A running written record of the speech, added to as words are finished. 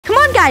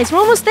guys. We're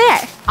almost there.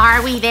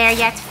 Are we there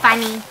yet,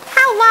 Funny?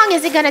 How long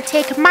is it gonna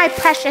take? My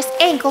precious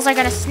ankles are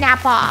gonna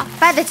snap off.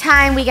 By the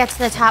time we get to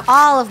the top,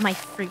 all of my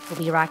fruit will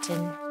be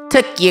rotten.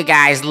 Took you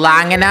guys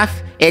long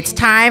enough. It's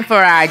time for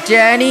our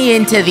journey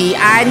into the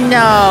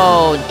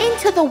unknown.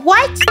 Into the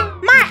what?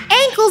 My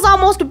ankles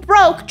almost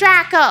broke,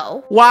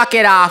 Draco. Walk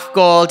it off,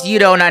 Gold. You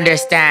don't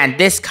understand.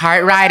 This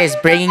cart ride is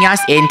bringing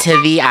us into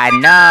the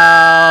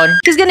unknown.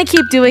 He's gonna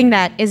keep doing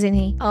that, isn't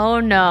he? Oh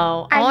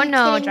no. Are you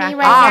kidding me Draco.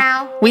 right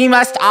now? We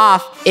must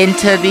off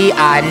into the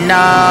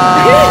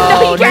unknown.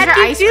 No, you Where's can't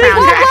your ice do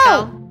crown, that.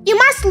 Draco? You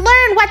must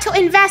learn what to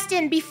invest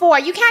in before.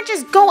 You can't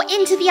just go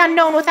into the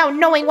unknown without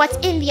knowing what's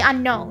in the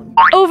unknown.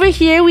 Over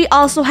here, we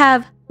also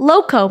have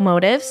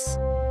locomotives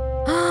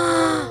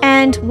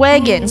and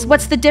wagons.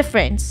 What's the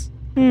difference?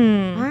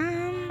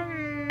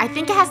 I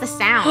think it has the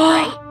sound,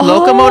 right?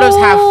 Locomotives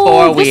have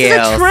four This wheels.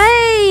 is a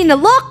train, a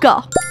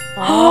loco.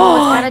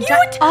 Can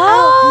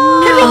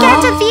Can we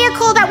get a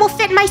vehicle that will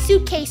fit my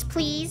suitcase,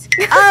 please?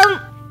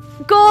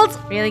 Gold,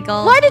 Really,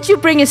 Gold? why did you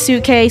bring a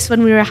suitcase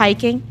when we were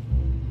hiking?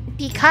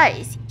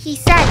 Because he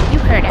said you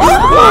heard it.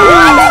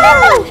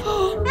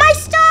 My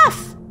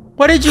stuff!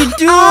 What did you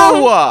do?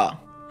 What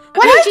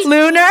did you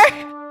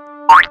Lunar?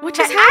 What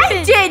just happened?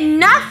 I did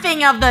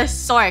nothing of the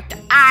sort.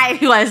 I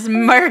was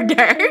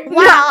murdered.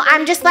 Well,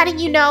 I'm just letting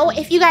you know,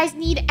 if you guys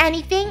need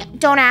anything,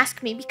 don't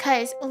ask me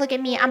because look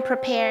at me, I'm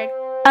prepared.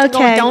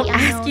 Okay. Don't Yeah,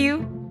 ask no.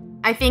 you.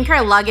 I think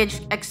her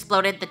luggage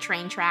exploded the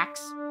train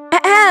tracks.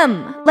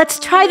 Let's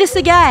try this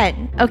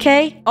again,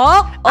 okay?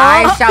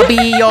 I shall be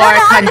your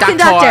I'm the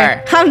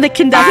conductor. I'm the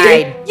conductor.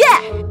 Fine. Yeah.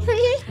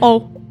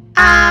 Oh,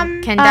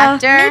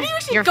 Conductor, maybe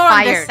we should you're go on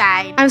fired. this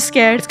side. I'm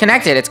scared. It's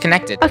connected. It's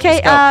connected.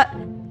 Okay, Let's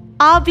go.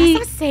 I'll be...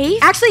 That's not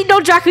safe. Actually, no,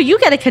 Draco, you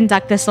gotta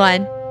conduct this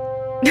one.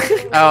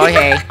 Oh,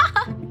 okay.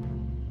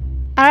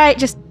 All right,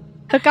 just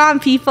hook on,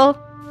 people.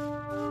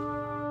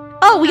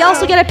 Oh, we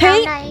also get a How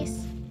paint? nice.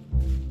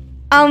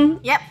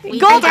 Yep. we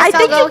Gold, did. I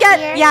think I'll you go get...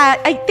 here. Yeah,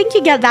 I think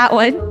you get that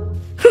one.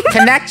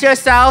 Connect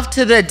yourself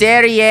to the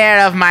derriere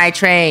of my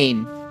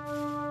train.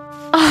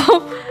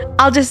 Oh,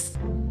 I'll just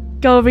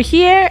go over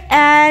here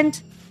and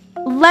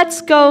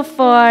let's go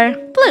for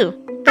blue.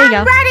 There you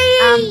go.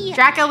 Ready!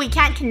 Draco, we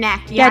can't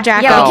connect. You Yeah, have to-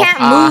 Draco. Yeah, we Oh,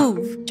 can't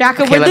move.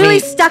 Draco, Okay, we're let literally me-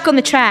 stuck on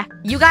the track.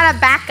 You gotta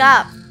back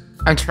up.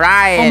 I'm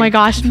trying. Oh my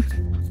gosh.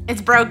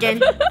 It's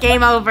broken.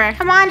 Game over.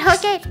 Come on,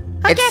 hook it.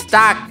 Hook It's it.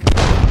 stuck.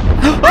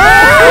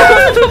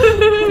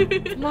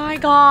 My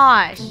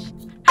gosh.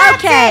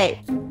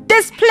 Okay,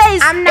 this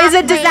place I'm not is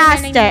a playing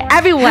disaster. anymore.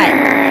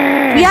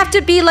 Everyone, we have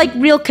to be like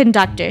real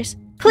conductors.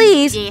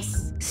 Please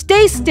Yes.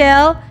 stay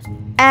still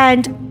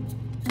and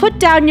put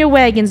down your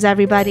wagons,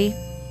 everybody.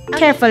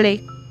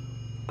 Carefully.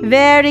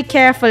 Very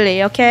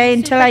carefully, okay?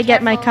 Until Super I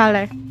get my careful.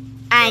 color.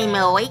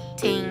 I'm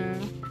waiting.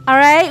 All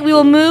right, we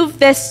will move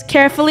this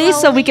carefully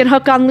so we can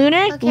hook on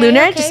Lunar. Okay,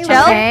 Lunar, okay, just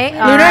chill. okay,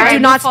 all Lunar, right, do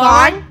not move forward.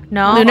 spawn.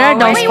 No. Lunar, all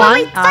don't right. Wait, spawn.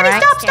 wait, wait. All Funny,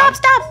 right,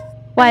 stop.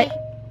 What?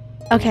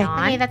 Okay.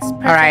 Okay, that's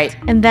perfect. All right.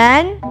 And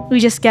then we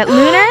just get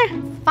Lunar.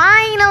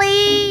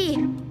 Finally.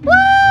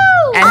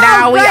 Woo! And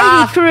now we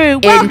Alrighty, off crew.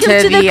 Welcome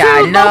into to the the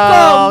crew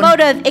unknown.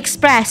 Locomotive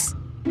Express.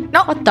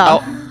 No. What the?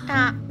 Oh,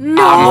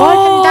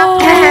 No.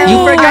 you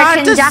Our forgot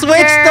to conductor.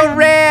 switch the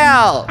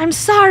rail. I'm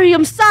sorry.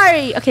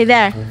 Okay,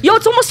 there. Yo,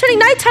 it's almost turning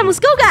nighttime. Let's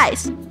go,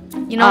 guys.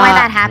 You know why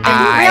that happened?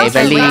 I Rails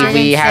believe didn't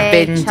we have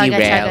say been chugga,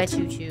 derailed.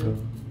 chugga, choo-choo.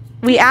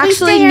 We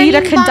actually stay need a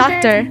any longer?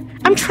 conductor.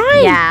 I'm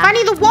trying. Yeah.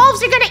 Funny, the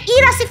wolves are gonna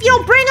eat us if you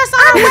don't bring us on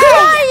I'm our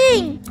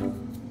way.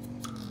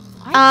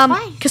 trying.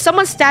 Why? Could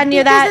someone stand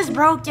near that? This is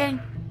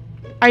broken.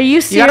 Are you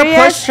You serious? gotta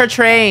push her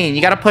train.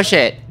 You gotta push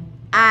it.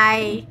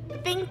 I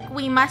think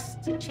we must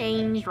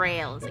change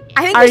rails again.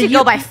 I think Are we should you-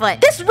 go by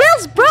foot. This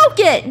rail's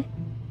broken.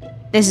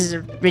 This is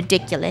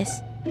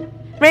ridiculous.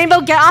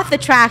 Rainbow, get off the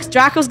tracks.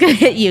 Draco's gonna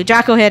hit you.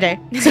 Draco hit her.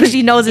 So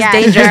she knows it's Yeah,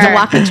 dangerous to sure.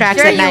 walk the tracks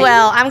Sure at you night.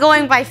 will. I'm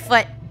going by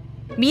foot.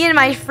 Me and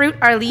my fruit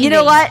are leaving. You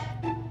know what?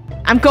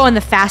 I'm going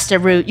the faster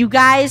route. You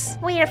guys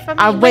Wait for me.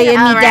 are wait weighing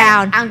a- me All right,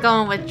 down. I'm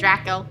going with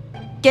Draco.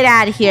 Get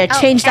out of here. Oh,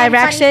 Change and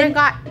Funny direction.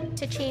 forgot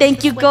to change Thank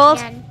the you, switch Gold.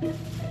 again.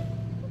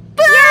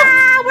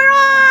 Yeah, we're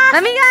off.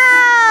 Let me go.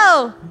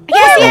 I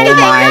can't see Oh anything.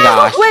 my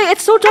gosh. Wait,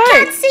 it's so dark. I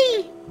can't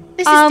see.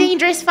 This is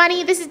dangerous,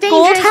 Funny. This is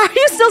Gold, dangerous. how are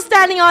you still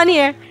standing on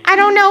here? I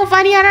don't know,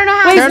 Funny. I don't know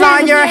how. Wait, to Turn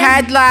stand on your here.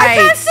 I can't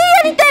headlights. see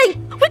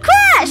anything. We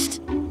crashed.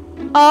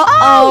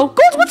 Uh-oh.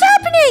 Gold, what's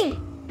happening?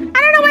 I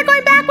don't know. We're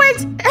going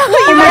backwards.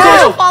 Oh my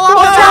Whoa. gosh. Fall off the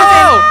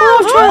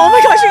Whoa. track. Oh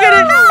my gosh, you're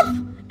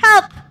gonna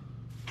help.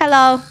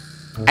 Hello.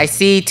 I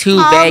see two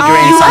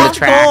vagrants on the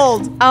track.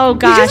 Oh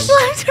gosh.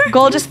 left her.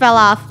 Gold just fell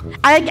off.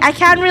 I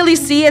can't really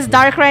see. It's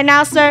dark right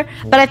now, sir.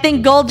 But I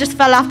think Gold just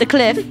fell off the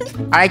cliff.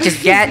 All right,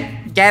 just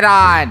get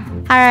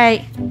on. All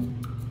right.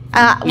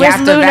 You Where's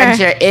have to Lunar?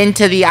 venture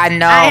into the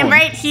unknown. I'm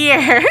right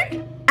here.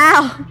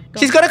 Ow.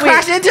 She's gonna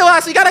crash into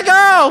us. We gotta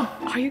go.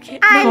 Are you kidding?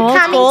 I'm Gold,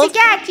 coming Gold. to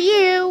get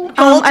you.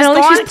 I don't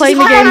think she's playing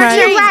the game Why right.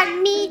 don't you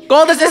let me?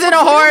 Gold, this isn't a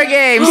horror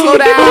game. Slow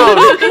down.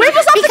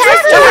 Rainbow's off the Because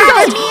track. you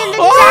left me in the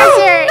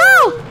desert.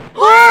 No.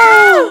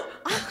 Whoa.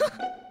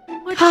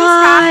 What just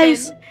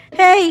Guys, happened?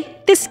 Hey,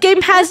 this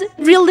game has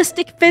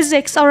realistic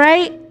physics, all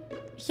right?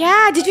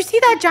 Yeah, did you see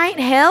that giant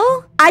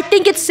hill? I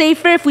think it's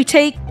safer if we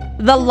take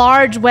the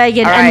large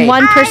wagon All and right.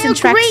 one person I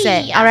treks agree.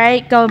 it. All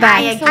right, go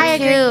back. I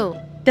agree.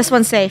 This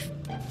one's safe.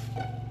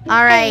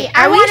 All right. Hey,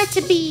 I want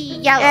it to be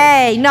yellow.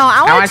 Hey, no, I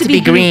I want want it to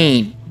be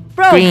green.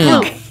 Bro,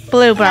 green.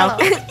 blue, bro.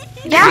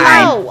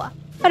 Yellow.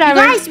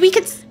 Whatever. You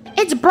guys,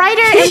 it's brighter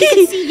and we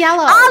can see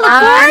yellow.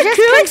 I'm just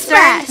just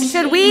concerned. concerned.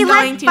 Should we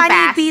Going let too Funneh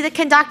fast. be the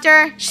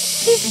conductor?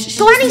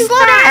 Funny,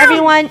 slow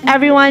down.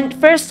 Everyone,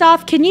 first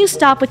off, can you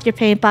stop with your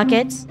paint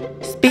buckets?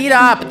 Speed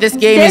up. This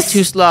game This- is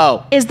too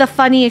slow. Is the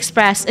Funneh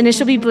Express, and it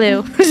should be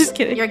blue. Just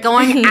kidding. You're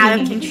going out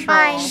of control.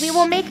 Fine, we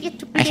will make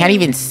it. I can't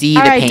even see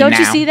All the right, paint don't now.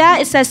 you see that?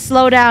 It says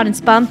slow down.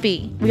 It's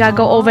bumpy. We gotta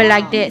go over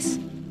like this.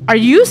 Are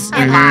you?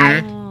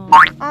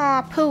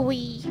 Aw,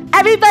 pooey.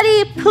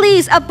 Everybody,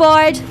 please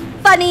aboard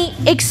Funneh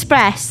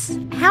Express.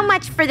 How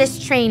much for this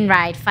train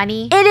ride,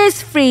 Funneh? It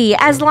is free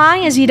as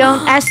long as you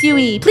don't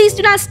SUE. Please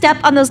do not step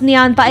on those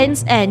neon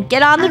buttons and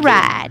get on the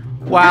ride.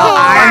 Well,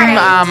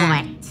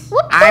 Alright.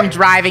 I'm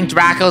driving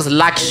Draco's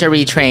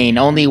luxury train.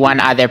 Only one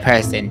other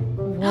person.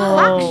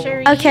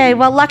 Luxury. Okay,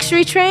 well,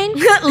 luxury train.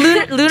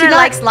 Lunar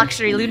likes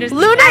luxury. Lunar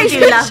I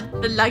do love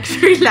the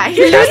luxury life.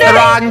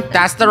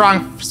 That's the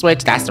wrong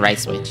switch. That's the right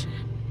switch.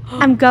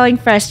 I'm going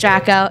first,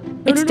 Draco.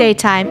 It's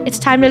daytime. It's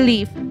time to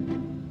leave.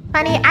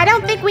 Honey, I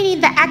don't think we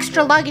need the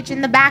extra luggage in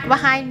the back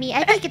behind me.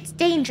 I think it's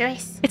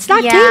dangerous. It's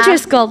not Yeah.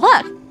 dangerous, girl.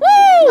 Look.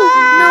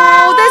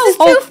 No, this is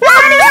too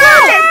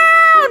fast.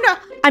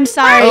 I'm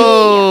sorry.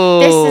 Oh.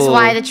 This is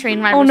why the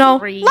train ride Oh, was no.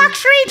 free.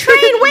 Luxury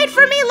train, wait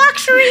for me,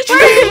 luxury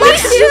train.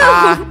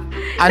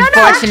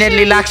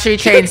 Unfortunately, luxury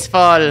train's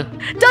full.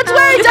 Don't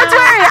worry.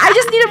 I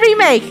just need a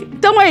remake.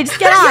 Don't worry. Just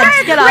get on.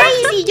 Just get on.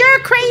 Crazy, you're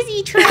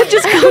crazy train.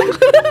 Just go.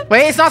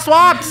 Wait, it's not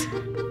swapped.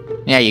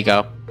 There you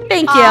go.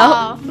 Thank you.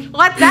 Oh,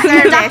 what that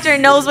conductor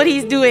knows what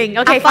he's doing.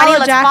 Okay, I'll follow Funneh,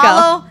 let's Jacko.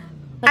 follow.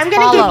 I'm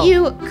gonna give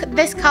you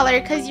this color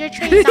because your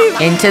train's not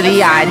luxury. Into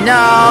the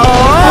unknown.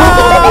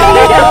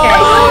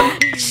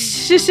 Okay.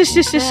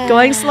 Shush.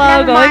 Going slow.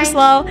 Never Going mind.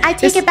 slow. I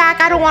take it back.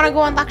 I don't want to go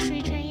on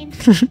luxury train.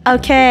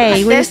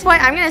 Okay. At this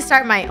point, I'm gonna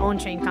start my own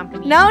train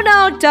company. No,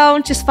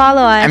 don't. Just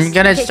follow us. I'm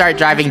gonna start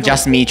driving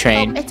just me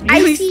train. It's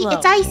Really icy. slow.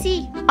 It's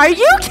icy. Are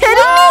you kidding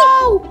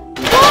Whoa!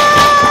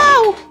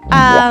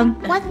 Whoa!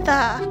 me? What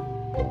the?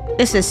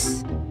 This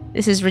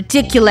is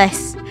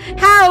ridiculous.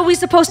 How are we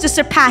supposed to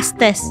surpass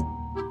this?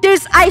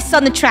 There's ice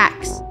on the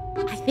tracks.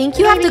 I think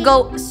you have to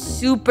go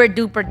super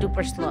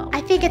duper slow.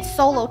 I think it's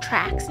solo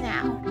tracks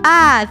now.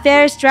 Ah,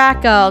 there's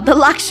Draco, the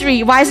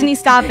luxury. Why isn't he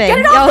stopping?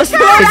 It's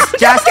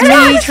just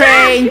me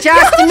train.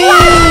 Just me.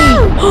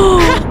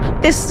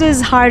 This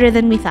is harder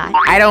than we thought.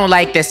 I don't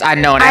like this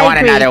unknown. I want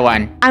agree. another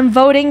one. I'm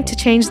voting to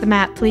change the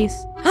map, please.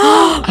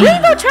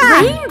 Rainbow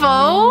track.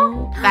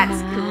 Rainbow?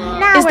 That's cool.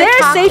 Now Is we're there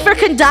a talking. safer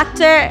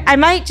conductor? I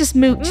might just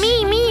mooch.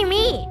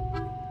 Me.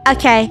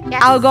 Okay,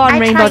 Yes, I'll go on I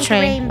Rainbow tried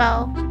train.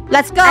 Rainbow.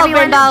 Let's go,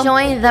 Everyone Rainbow.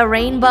 join the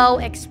Rainbow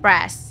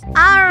Express. All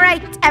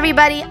right,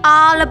 everybody,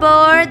 all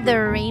aboard the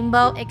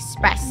Rainbow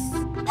Express.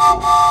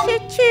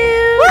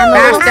 Choo-choo. I'm a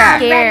little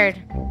Faster. scared.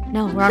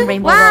 No, we're on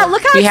Rainbow Wow, Road.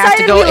 look how We have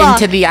to excited go we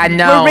look. into the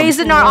unknown. We're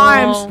raising our Whoa.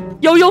 arms.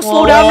 Yo,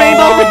 slow down,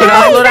 Rainbow.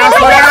 Slow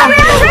down.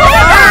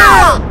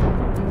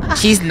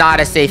 She's not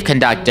a safe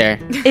conductor.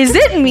 Is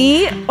it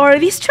me or are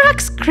these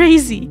tracks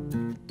crazy?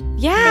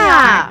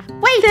 Yeah.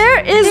 Wait, There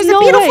is there's no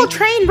a beautiful way.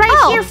 train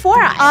right here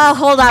for us. Oh,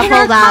 hold on. In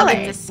our colors.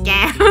 It's a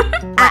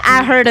scam.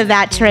 I heard of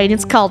that train.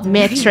 It's called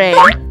Mid Train.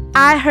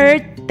 I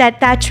heard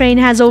that train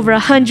has over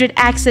 100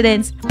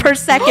 accidents per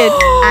second.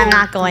 I'm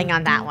not going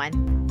on that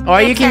one.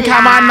 Or you can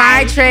come on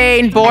my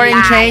train, boring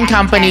train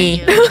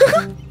company.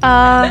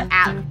 Out.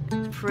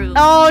 Proof.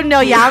 Oh no,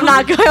 yeah, I'm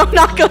not going. I'm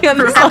not going on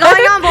this I'm one.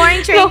 going on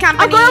boring train No,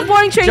 company. I'm going on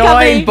boring train Join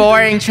company.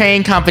 boring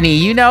train company.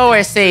 You know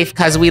we're safe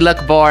because we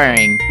look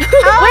boring.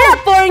 Wait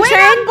up, boring Wait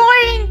train. up,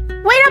 boring.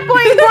 Wait up,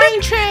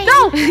 boring train.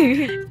 Go.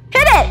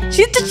 Hit it.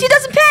 She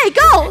doesn't pay.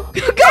 Go.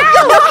 Go.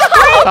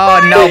 Oh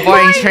no,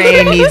 boring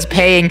train needs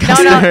paying No,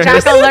 customers.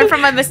 Jacko, learn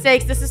from my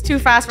mistakes. This is too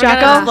fast. We're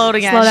Jacko, gonna slow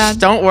again. slow down.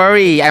 Don't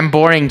worry, I'm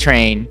boring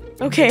train.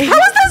 Okay. How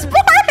is this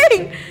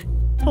boring?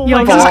 Yo,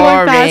 my this is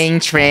going Boring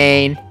fast.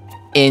 train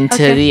into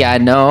Okay. the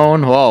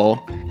unknown. Whoa.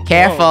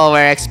 Careful,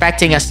 we're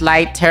expecting a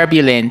slight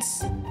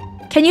turbulence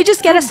Can you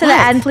just get us to the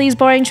end, please,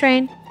 boring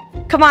train?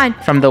 Come on,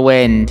 from the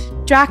wind.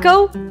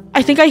 Draco.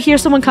 I think I hear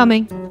someone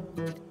coming.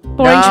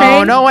 Boring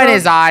train. No one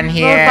is on Road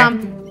here.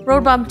 bump.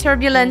 Road bump.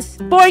 Turbulence.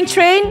 Boring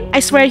train. I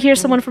swear I hear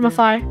someone from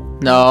afar.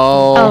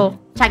 No. Oh.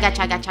 Chaga.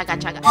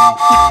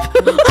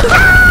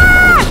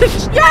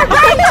 You're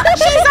right.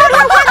 She's on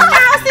her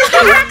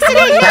 1,000th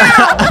accident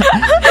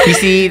now. You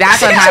see,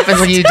 that's what happens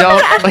when you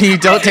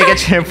don't take a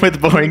trip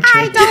with boring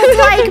I train. don't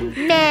like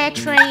meh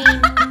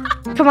train.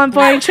 Come on,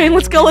 boring train.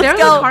 Let's go. Let's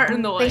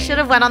go. They should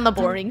have went on the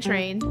boring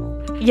train.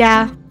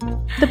 Yeah.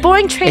 The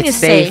boring train It's is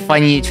safe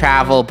when you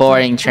travel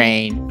boring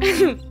train.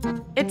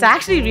 It's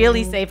actually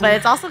really safe, but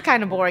it's also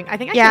kind of boring. I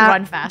think I Yeah. can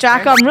run faster.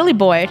 Draco, I'm really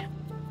bored.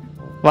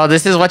 Well,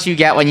 this is what you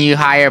get when you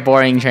hire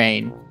boring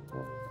train.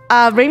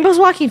 Rainbow's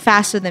walking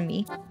faster than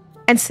me.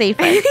 and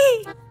safer.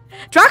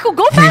 Draco,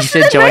 go You faster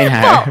should than join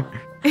Rainbow. her.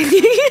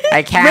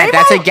 I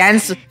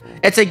can't.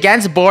 It's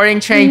against boring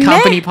train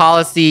company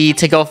policy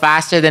to go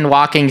faster than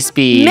walking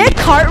speed. Mick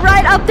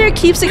Cartwright up there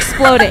keeps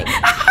exploding.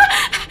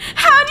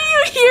 How do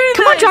you hear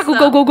Come on,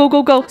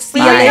 Draco, go. See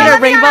you Fine.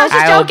 later, Rainbow.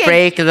 I'll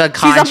break the She's a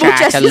contract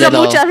mucha, a she's a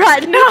little. mucha.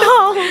 Run.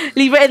 No.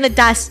 Leave her in the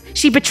dust.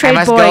 She I betrayed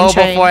must boring go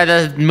train. before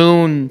the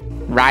moon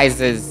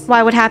rises.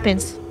 Why? What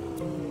happens?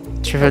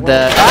 For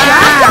the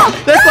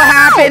look what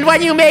happened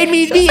when you made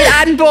me be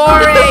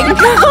unboring.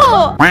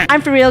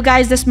 I'm for real,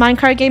 guys. This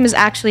minecart game is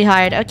actually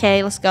hard.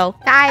 Okay, let's go.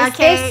 Guys,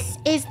 Okay. this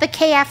is the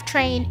KF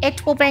train.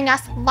 It will bring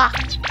us luck.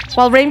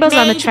 While Rainbow's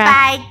on the Made track.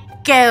 by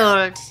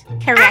gold.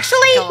 Correct.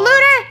 Actually, gold.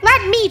 Lunar,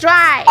 let me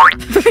drive.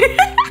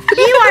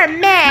 You are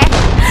meh.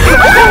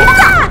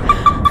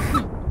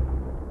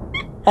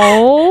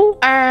 Oh.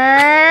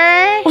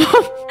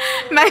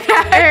 My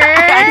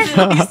bad.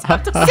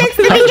 Since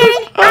the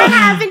beginning, I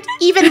haven't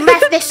even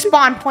left this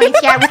spawn point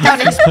yet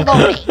without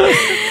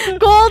exploding.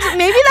 Gold,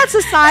 maybe that's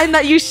a sign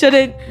that you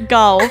shouldn't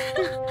go.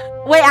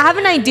 Wait, I have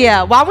an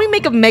idea. Why don't we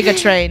make a mega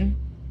train?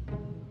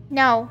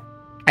 No.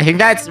 I think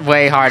that's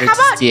way harder How to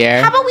about,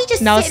 steer. how about we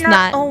just No, sit it's in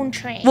not. our own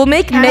train? We'll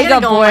make I'm mega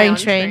gonna go on my boring own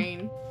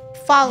train.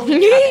 Follow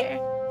each other.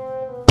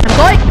 I'm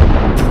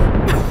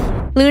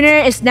going. Lunar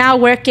is now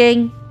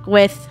working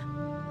with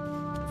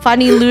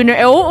Funny Lunar.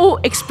 Oh,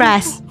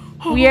 Express.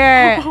 We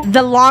are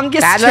the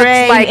longest That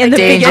train looks like in the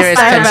dangerous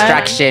biggest server.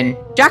 construction.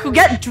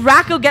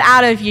 Draco, get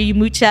out of here, you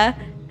mucha.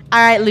 All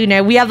right,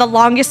 Lunar. We have the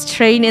longest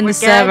train in the good?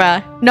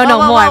 server. No, Whoa,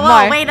 whoa, more.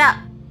 whoa, wait up.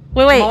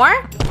 Wait. More?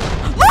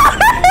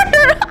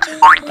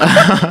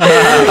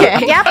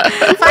 Okay. Yep.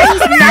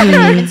 Funny's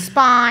never even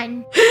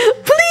spawn.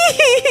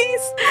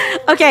 Please.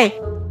 Okay.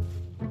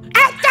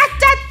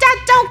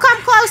 Don't come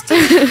close to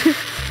me.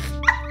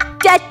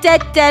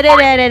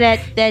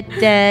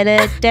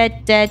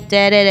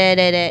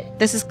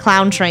 This is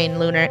Clown Train,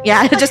 Lunar. Yeah,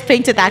 I just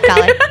painted that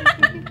color.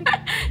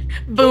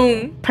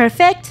 Boom.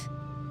 Perfect.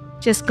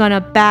 Just gonna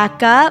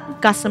back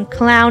up. Got some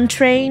Clown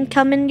Train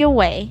coming your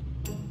way.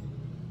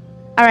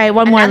 All right,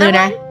 one more, Another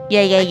Lunar. one?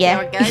 Yeah.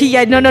 we're good?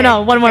 Yeah,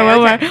 no. One more.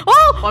 Okay.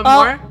 Oh, One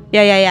more?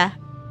 Yeah.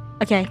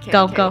 Okay,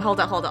 go. Hold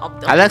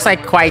up. That looks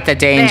like quite the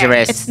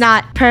dangerous. It's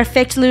not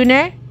perfect,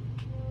 Lunar.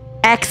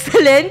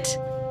 Excellent.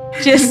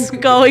 Just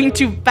going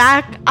to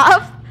back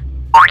up.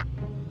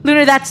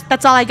 Lunar, that's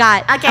all I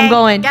got. Okay. I'm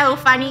going. Go,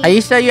 Funny. Are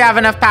you sure you have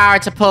enough power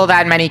to pull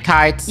that many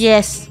carts?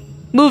 Yes.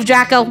 Move,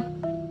 Draco.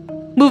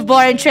 Move,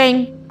 boring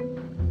train.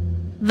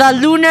 The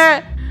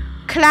Lunar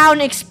Clown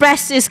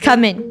Express is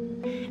coming.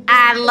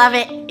 I love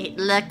it. It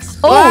looks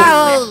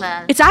Oh.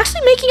 beautiful. It's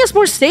actually making us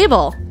more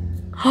stable.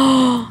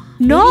 No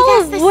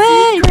Maybe that's the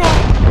way.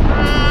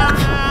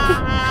 secret.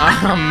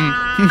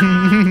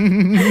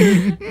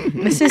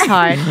 This is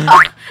hard.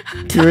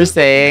 You were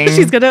saying.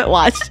 She's gonna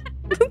watch.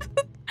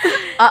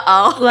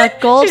 Uh-oh. Look,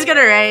 Gold She's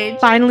gonna rage.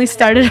 finally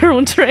started her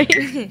own train.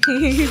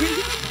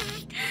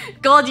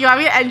 Gold, you want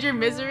me to end your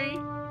misery?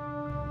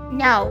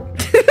 No.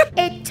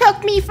 It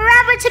took me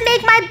forever to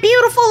make my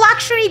beautiful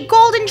luxury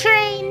golden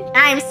train.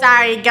 I'm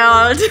sorry,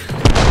 Gold.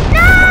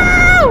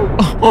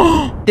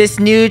 No! This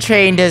new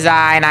train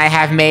design I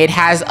have made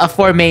has a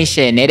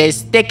formation. It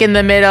is thick in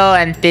the middle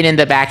and thin in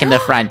the back and the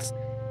front.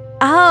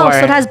 Oh, For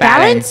so it has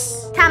balance?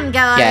 Come,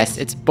 Gold. Yes,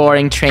 it's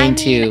boring train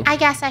too. I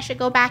guess I should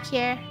go back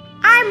here.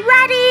 I'm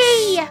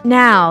ready!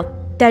 Now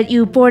that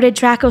you boarded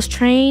Draco's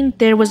train,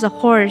 there was a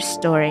horror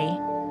story.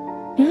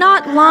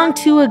 Not long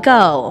too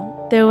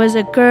ago, there was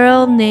a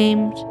girl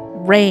named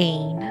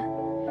Rain.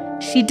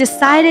 She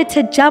decided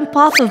to jump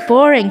off of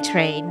Boring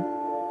Train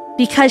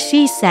because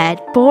she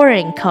said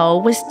Boring Co.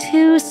 was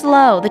too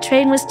slow. The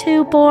train was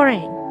too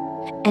boring.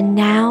 And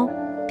now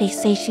they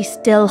say she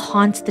still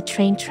haunts the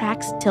train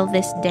tracks till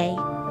this day.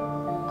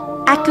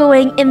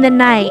 Echoing in the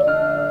night,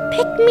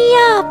 pick me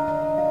up.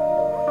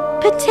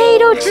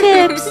 Potato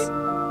chips.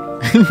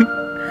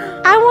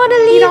 I want to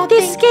leave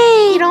this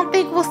game. You don't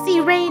think we'll see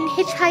Rain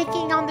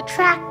hitchhiking on the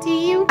track, do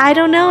you? I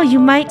don't know. You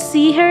might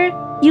see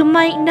her. You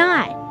might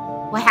not.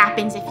 What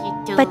happens if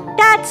you do? But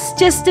that's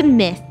just a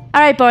myth.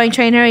 All right, Boring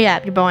Train, hurry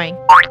up. You're boring.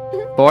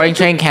 Boring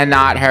train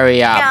cannot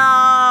hurry up.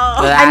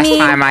 The No. last mean-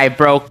 time I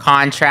broke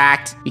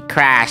contract, we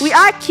crashed. We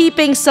are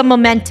keeping some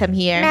momentum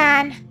here.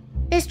 Man,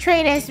 this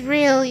train is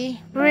really,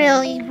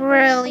 really,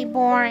 really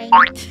boring.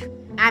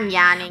 I'm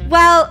yawning.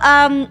 Well,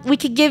 we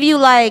could give you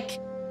like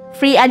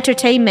free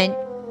entertainment.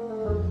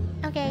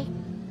 Okay.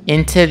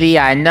 Into the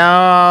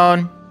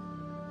unknown.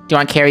 Do you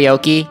want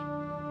karaoke?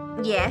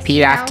 Yes.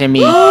 Repeat after me.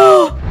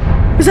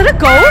 Is that a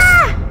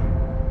ghost?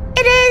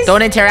 It is!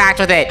 Don't interact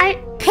with it.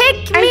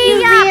 Pick Are me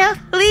you up,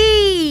 real?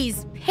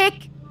 please.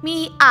 Pick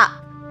me up.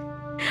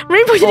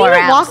 Rainbow didn't Or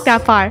even else. walk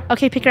that far.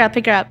 Okay, pick her up.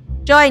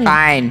 Join.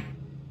 Fine.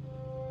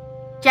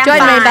 Jump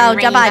Join on,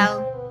 Rainbow, jump on.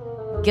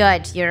 Rainbow.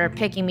 Good, you're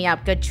picking me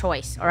up. Good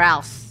choice. Or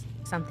else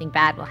something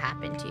bad will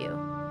happen to you.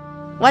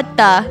 What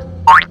the?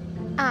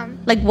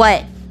 Like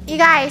what? You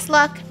guys,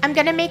 look. I'm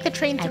gonna make the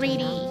train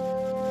 3D.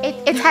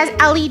 It has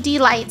LED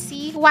lights,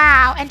 see?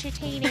 Wow,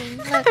 entertaining.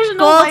 Look. There's no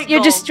Gold, light you're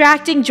gold.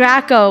 distracting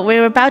Draco.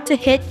 We're about to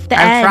hit the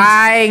I'm end.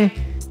 trying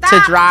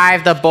to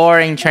drive the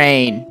boring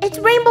train. It's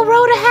Rainbow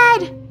Road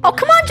ahead. Oh,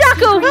 come on,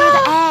 Draco.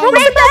 end.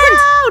 Rainbow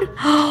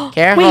Road.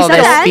 Careful, Wait, is that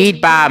there's the end?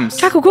 speed bumps.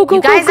 Draco, go, go,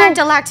 You go, guys go. aren't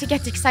allowed to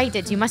get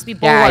excited. You must be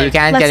bored. Yeah, you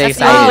can't get Let's-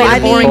 excited. oh, The I It's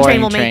a mean- boring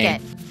train will train.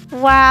 make it.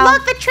 Wow.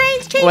 Look, the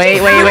train's changing.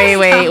 Wait,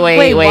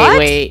 Wait, what?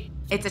 wait.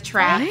 It's a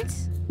track.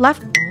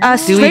 Left, Do we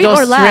straight go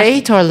or left?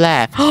 straight or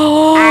left?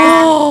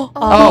 Oh,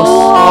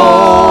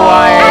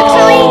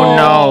 Actually, oh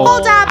no.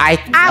 Hold up. I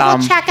I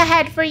will check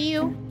ahead for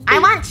you. I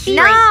want straight.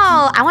 No,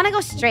 I want to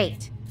go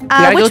straight.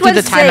 gotta go which through the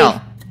one's safe?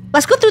 tunnel.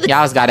 Let's go through the.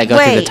 Y'all's gotta go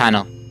through the Wait.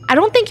 tunnel. I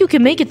don't think you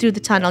can make it through the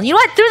tunnel. You know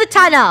what? Through the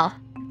tunnel.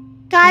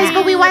 Guys,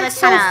 but we Through went the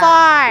so tunnel.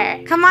 far.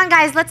 Come on,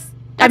 guys. Let's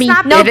mean,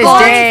 not no, be It is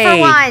boring day.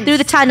 for once. Through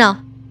the tunnel.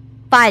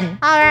 Fun.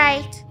 All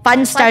right.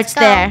 Fun starts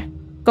go. there.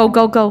 Go,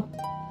 go, go.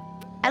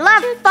 I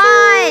love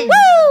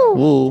fun.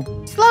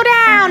 Ooh. Slow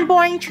down,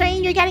 boring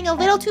train. You're getting a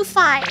little too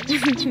fine.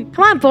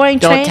 Come on, boring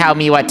Don't train. tell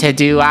me what to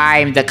do.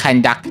 I'm the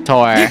conductor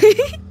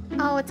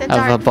Oh, it's a of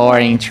dark a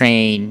boring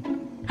train.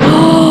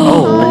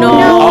 Oh, no.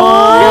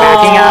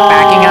 Backing up,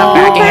 backing up,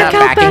 backing Back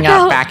up, out, backing back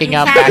up, out. backing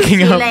up, Can't be backing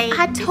too up. late.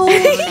 I told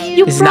you.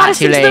 You It's brought not us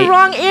too into the late.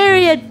 wrong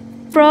area,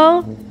 bro.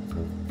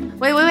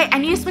 Wait. I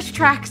need to switch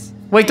tracks.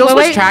 Wait, don't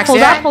switch tracks hold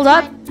yet. up, hold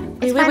up.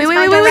 Wait, wait,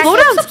 Slow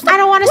down. I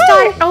don't want to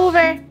start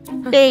over.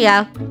 There you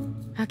go.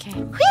 Okay.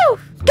 Whew.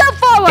 Go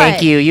forward.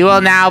 Thank you. You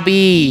will now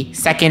be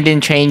second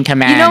in train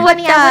command. You know what?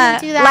 Honey, I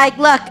wouldn't do that. Like,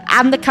 look,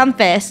 I'm the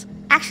compass.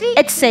 Actually,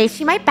 It's safe.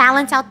 she might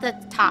balance out the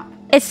top.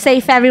 It's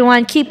safe,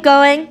 everyone. Keep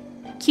going.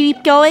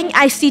 Keep going.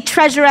 I see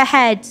treasure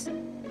ahead.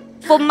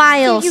 For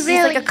miles. You It's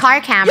really- like a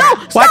car camera.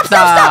 What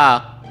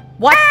the?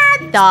 What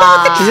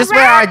the? Is this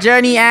where our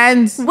journey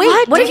ends?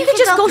 Wait, what if you could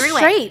just go through it?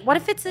 straight? What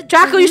if it's a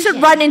Draco, you should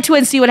illusion? run into it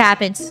and see what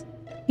happens.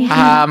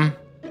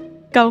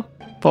 Go.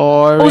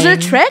 Boring. Oh, is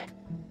it a trick?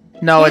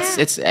 No,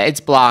 it's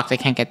blocked. I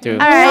can't get through. All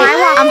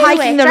right. I'm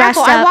hiking the rest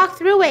I up. walked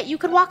through it. You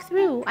could walk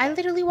through. I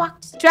literally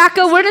walked.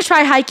 Draco, we're gonna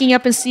try hiking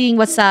up and seeing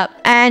what's up.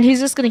 And he's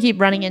just gonna keep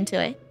running into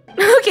it.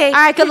 Okay. All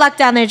right, good luck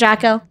down there,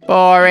 Draco.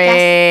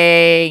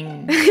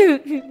 Boring.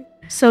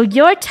 So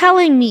you're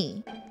telling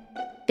me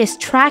this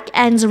track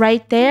ends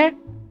right there?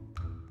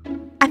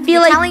 I feel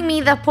You're like telling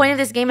me the point of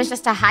this game is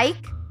just to hike?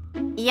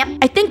 Yep.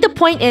 I think the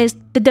point is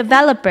the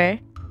developer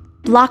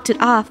blocked it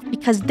off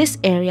because this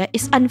area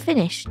is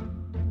unfinished.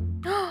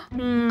 Oh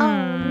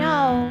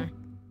no.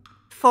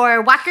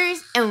 For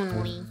walkers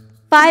only.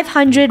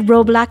 500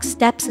 Roblox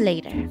steps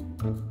later.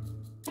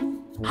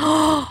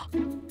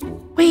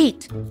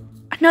 Wait,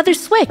 another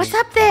switch. What's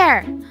up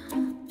there?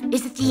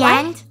 Is it the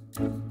end?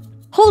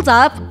 Hold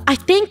up. I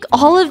think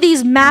all of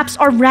these maps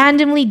are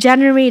randomly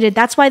generated.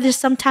 That's why they're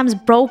sometimes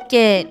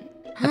broken.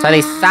 That's why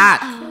they suck.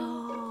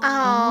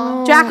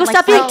 Oh. Draco, like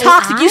stop being the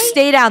toxic. You AI?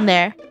 stay down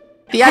there.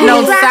 The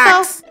unknown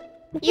Draco, sucks.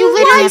 you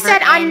literally Never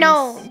said ends.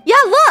 unknown. Yeah,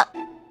 look.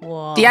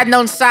 The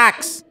unknown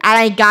sucks.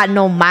 I ain't got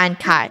no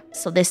minecart,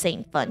 so this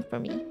ain't fun for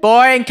me.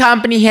 Boring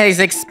Company has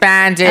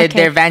expanded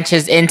Okay. their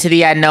ventures into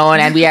the unknown,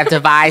 and we have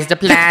devised a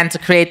plan to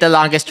create the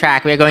longest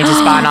track. We are going to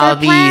spawn all of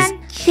these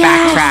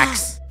back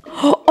tracks.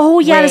 Oh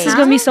yeah, this Wait. is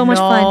gonna be so much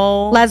No.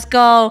 fun. Let's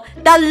go.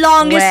 The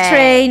longest Way.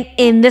 train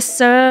in the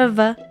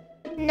server.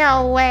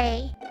 No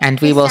way. And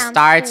we This will sounds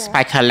start cool.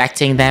 by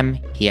collecting them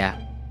here.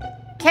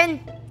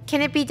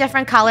 Can it be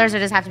different colors or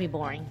does it have to be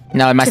boring?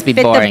 No, it must To be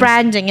fit the boring.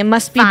 branding, it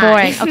must be Fine.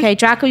 boring. Okay,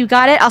 Draco, you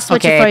got it. I'll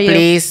switch it for Okay, you.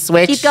 please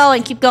switch. Keep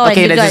going. Keep going.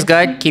 Okay, You're this is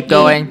good. Keep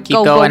going. Keep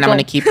Go, going. go, I'm go.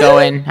 gonna keep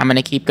going. I'm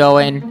gonna keep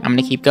going. I'm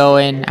gonna keep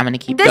going. I'm gonna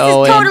keep This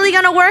going. is totally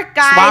gonna work,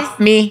 guys. Swap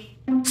me.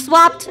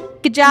 Swapped.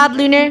 Good job,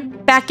 Lunar.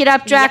 Back it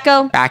up,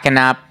 Draco. Backing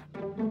up.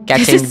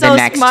 Getting is the so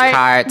next smart.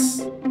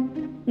 carts.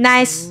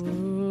 Nice.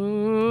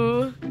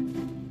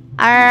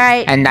 All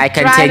right. And I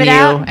Drive it continue.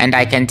 out. And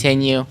I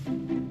continue.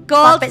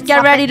 Gold, Swap it, get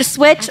swap ready it. to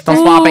switch. Don't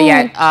swap it Ooh.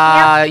 yet.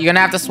 You're gonna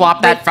have to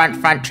swap that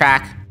front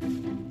track.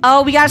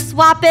 Oh, we gotta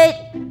swap it.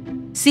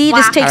 See,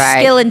 this Swap. takes Alright.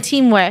 skill and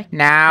teamwork.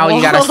 Now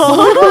you gotta Oh.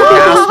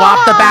 now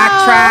swap the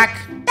back track.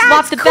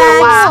 Swap the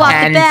back. Swap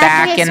And the back.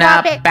 backing Okay, swap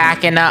up, it.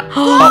 backing up.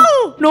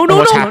 Oh, No, no,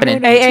 what's no.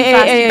 happening? Hey, hey, hey,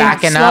 hey, hey.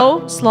 Backing slow,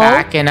 up. slow.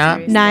 Backing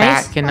up.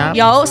 Nice. Backing up.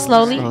 Yo,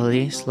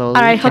 slowly. Slowly.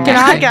 All right, hook it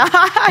connecting. on.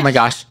 Oh my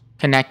gosh.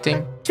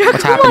 Connecting. Draco,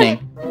 What's come on.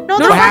 happening? No,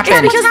 What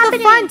happened? Because the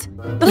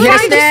front. The You hit a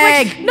front just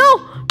snag. switched. No,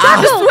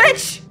 Draco. Ah.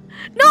 Switch.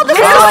 No, this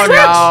is Oh a switch.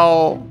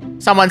 no.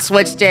 Someone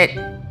switched it.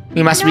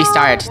 We must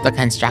restart the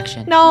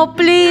construction. No,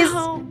 please.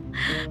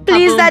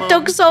 Please, Kaboom, that boom.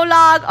 took so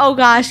long. Oh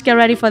gosh, get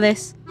ready for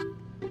this.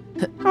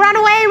 Run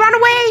away, run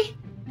away.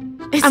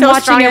 It's I'm so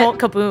watching strong it. it won't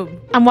kaboom.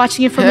 I'm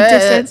watching it from a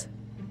distance.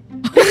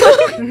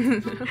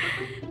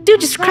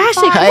 Dude, just crash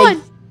it. Come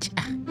on.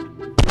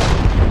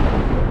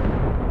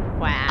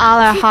 Wow. All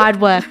our hard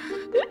work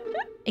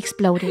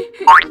exploded.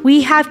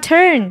 We have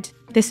turned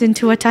this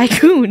into a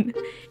tycoon.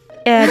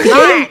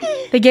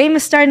 The game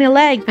is starting to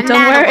lag, but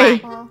don't Another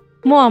worry.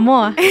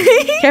 More.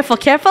 Careful.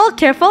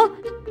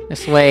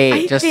 Just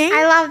wait. Just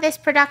I love this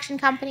production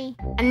company.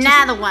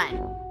 Another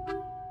one.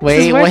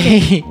 Wait,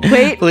 working.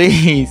 Wait.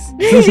 Please.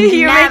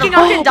 You're making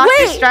our conductor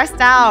Wait. stressed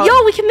out.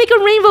 Yo, we can make a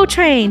rainbow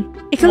train.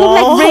 It can look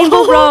like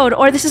Rainbow Road,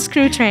 or this is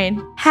Crew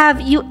Train. Have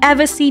you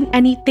ever seen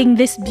anything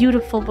this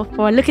beautiful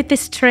before? Look at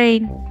this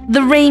train.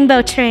 The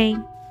rainbow train.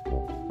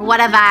 What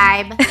a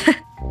vibe.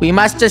 We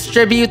must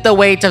distribute the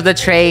weight of the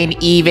train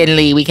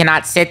evenly. We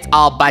cannot sit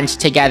all bunched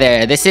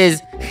together. This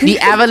is the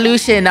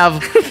evolution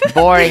of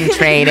boring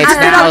train. It's Sit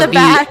on now the the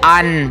back.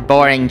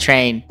 unboring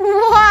train.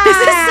 Wow. This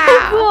is so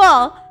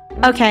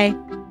cool. Okay,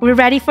 we're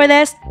ready for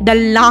this? The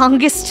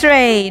longest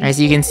train. As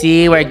you can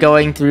see, we're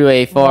going through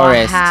a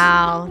forest.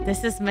 Wow,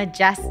 this is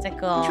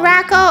majestical.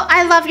 Draco,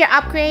 I love your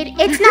upgrade.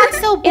 It's not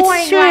so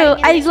boring. It's true. riding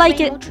in I this like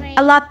rainbow it train.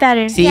 a lot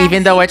better. See, Yes.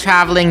 even though we're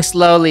traveling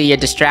slowly, you're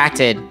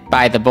distracted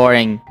by the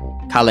boring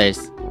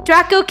colors.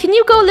 Draco, can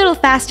you go a little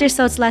faster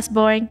so it's less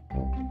boring?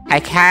 I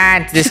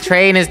can't. This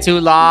train is too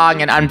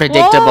long and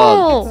unpredictable.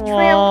 Whoa. Whoa,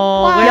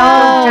 Wow. we're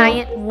a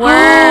giant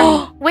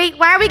worm. Wait,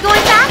 why are we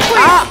going backwards?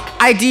 Ah,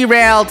 I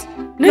derailed.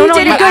 No, you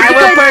didn't. But I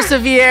will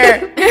persevere.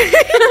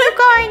 Keep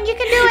going. You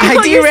can do it. I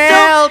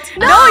derailed.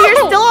 No, you're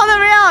still on the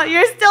rail.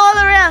 You're still on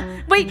the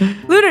rail. Wait,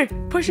 Lunar,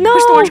 push the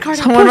orange card.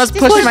 Someone must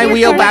push my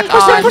wheel back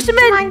on. Push him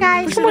Come in. on,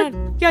 guys. Come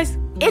on. Guys,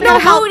 it's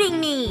not holding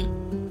me.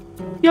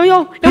 Yo, it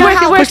works, it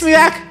Push works. me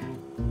back.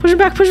 Push him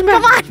back, push him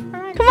back. Come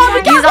on. Come on, we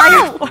Use all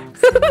your go.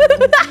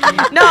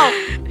 force. No.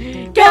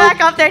 Get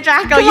back up there,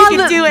 Draco. Come You on,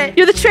 can do it.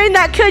 You're the train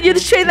that could. You're the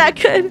train that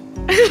could.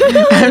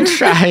 I'm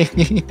trying.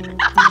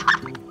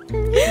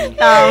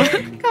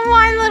 Come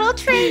on, little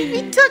train.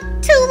 We took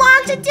too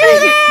long to do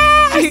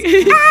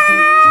this.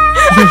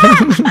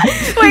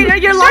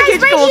 Wait, your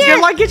luggage right goes. here.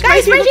 Your luggage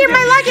Guys, right here,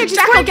 my luggage.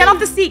 Draco, get off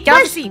the seat. Get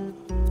off the seat.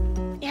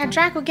 Yeah,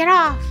 Draco, get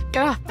off.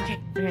 Get off. Okay.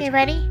 Okay,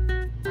 ready?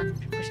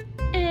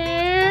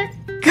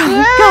 Go.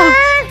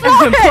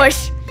 Everyone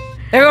push.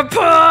 Everyone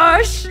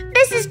push.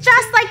 This is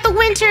just like the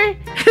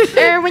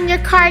winter when your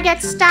car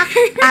gets stuck.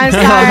 I'm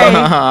sorry.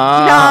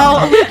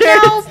 No.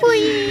 No,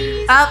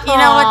 please. Oh, you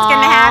know what's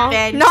gonna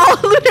happen. No,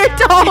 Lunar,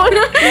 don't.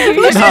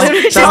 No,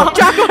 Draco,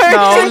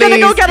 no, she's gonna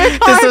go please. get her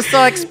car. This was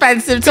so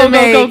expensive to Go,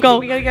 make. go.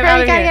 We gotta get Hurry,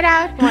 out of gotta here. get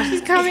out.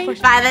 She's coming.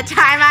 By the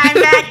time I'm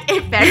back,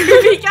 it better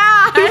be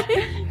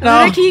gone.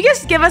 No. Lunar, can you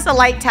just give us a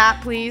light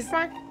tap, please?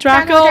 Draco,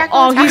 Draco,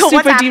 oh, he's Draco, what's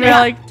super happening?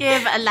 derailing.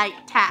 Give a light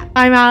tap.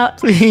 I'm out.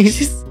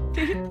 Please.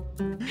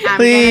 I'm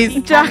Please.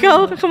 gonna be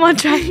Draco, come on,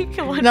 try.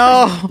 Come on.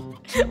 No.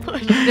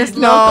 This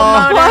No.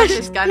 locomotive Push.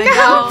 is gonna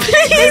go.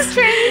 Please.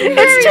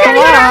 It's Come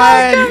training.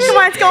 on. Come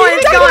on, it's going.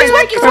 It's going.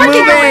 We're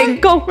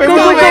moving. Go, We're go,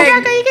 go, moving.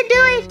 Draco, you can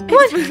do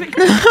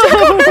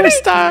it. We're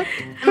stuck.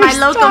 My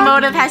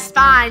locomotive has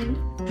spawned.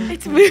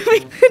 It's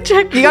moving.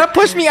 Draco. You gotta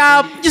push me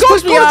up. Just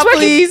push me it's up, working.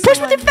 please. Push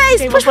with your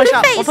face. Okay, Push we'll with your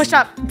up. face. We'll push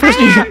up. Push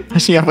me up.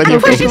 Push me up with your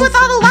Pushing face. with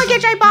all the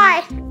luggage I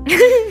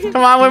bought.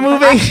 Come on, we're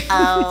moving.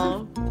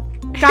 Oh.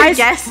 Guys,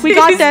 Yes. we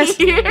got this.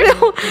 Lunar,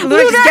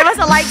 just give us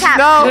a light tap.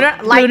 No. Lunar,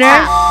 light Lunar,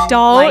 tap.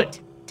 don't. Light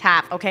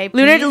tap, okay?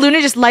 Lunar, please?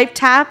 Lunar, just light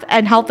tap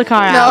and help the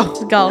car No. out.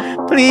 Let's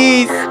go.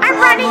 Please. I'm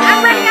running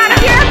out